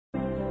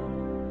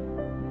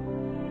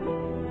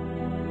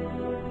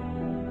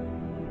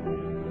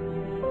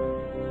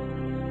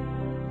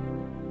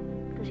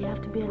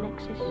be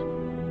Alexis?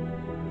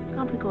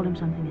 Can't we call him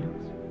something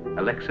else?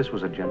 Alexis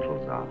was a gentle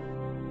Tsar.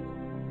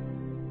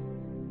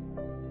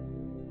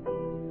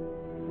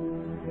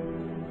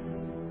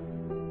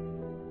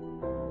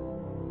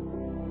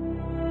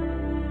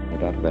 No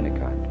doubt of any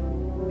kind.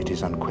 It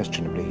is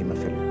unquestionably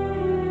haemophilia.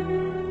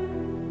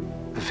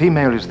 The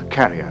female is the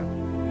carrier.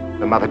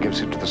 The mother gives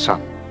it to the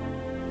son.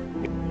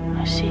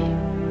 I see.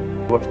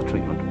 What's the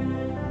treatment?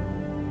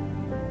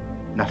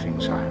 Nothing,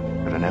 sire.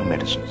 There are no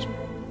medicines.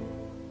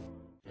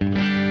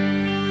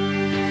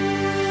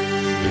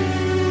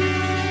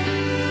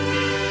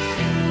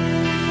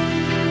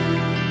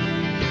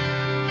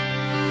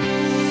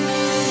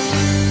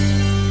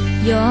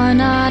 You're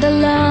not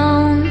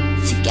alone,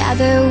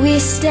 together we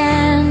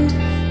stand.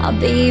 I'll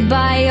be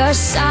by your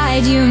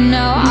side, you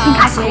know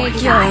I'll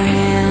take your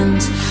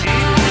hand.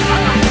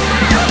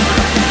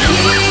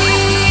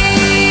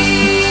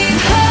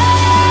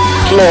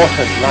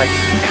 Slaughtered like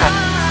cats.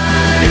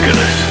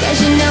 Nicholas,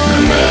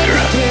 a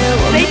murderer.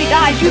 Baby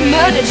died, you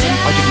murdered him.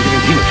 I didn't give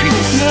him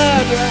hemophilius.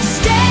 Murderer.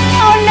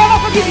 I'll never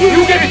forgive you.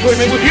 You gave it to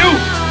him, it was you!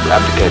 I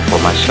abdicate for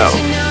myself,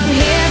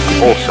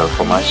 and also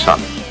for my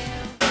son.